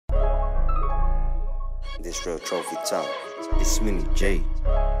This real trophy talk. It's Mini J. You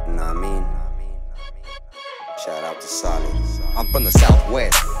know what I mean? Shout out to Solid. I'm from the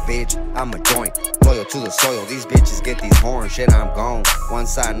Southwest, bitch. I'm a joint. Loyal to the soil. These bitches get these horns. Shit, I'm gone. One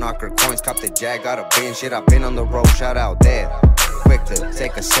side knocker coins. Cop the jag. Got a bin. Shit, I've been on the road. Shout out Dad. Quick to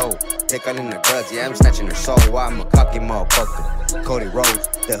take a soul. Take on in the guts. Yeah, I'm snatching her soul. I'm a cocky motherfucker. Cody Rhodes.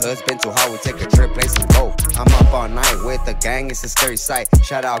 The hood's been too hard. We take a trip. Play some gold. I'm up all night with the gang. It's a scary sight.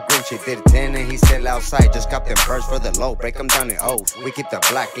 Shout out Grinch. Did a 10 and he's still outside. Just got them birds for the low. Break them down in O's. We keep the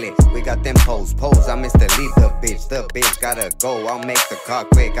black lit. We got them pose. I miss the lead. The bitch gotta go. I'll make the car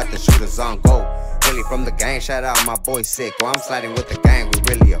quick. Got the shooters on go. Really from the gang, shout out my boy Sick. Well, I'm sliding with the gang, we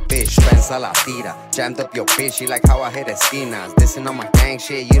really a bitch. Pensa la tira, jammed up your bitch. She like how I hit esquinas. Dissing on my gang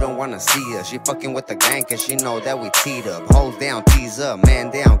shit, you don't wanna see us. She fucking with the gang cause she know that we teed up. Hoes down, tease up, man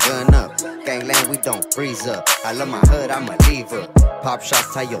down, gun up. Gangland, we don't freeze up. I love my hood, I'm a leaver. Pop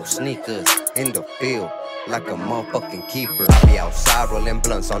shots, tie your sneakers in the field. Like a motherfucking keeper. I be outside rolling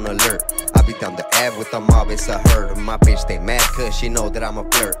blunts on alert. I be down the Ave with the mob, it's a herd. My bitch stay mad cause she know that I'm a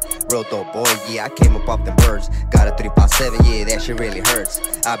flirt. Real dope boy, yeah, I came up off the birds. Got a 357, yeah, that shit really hurts.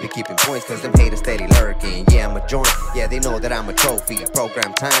 I be keeping points cause them haters steady lurking. Yeah, I'm a joint, yeah, they know that I'm a trophy.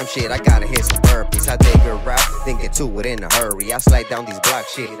 Program time, shit, I gotta hit some burpees. I take a rap, then get to it in a hurry. I slide down these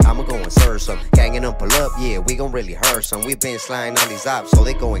blocks, shit, I'ma go and serve some. Gangin' them pull up, yeah, we gon' really hurt some. We been sliding on these ops, so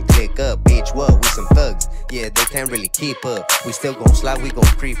they go and click up. Bitch, what, we some thugs. Yeah, they can't really keep up. We still gon' slide, we gon'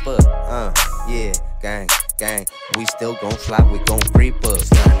 creep up. Yeah, gang, we still gon' slide, we gon' creep up.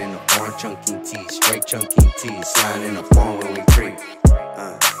 Sliding in the foreign chunky T, straight chunky T. Sliding in the foreign when we creep.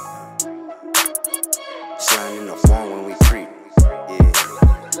 Sliding in the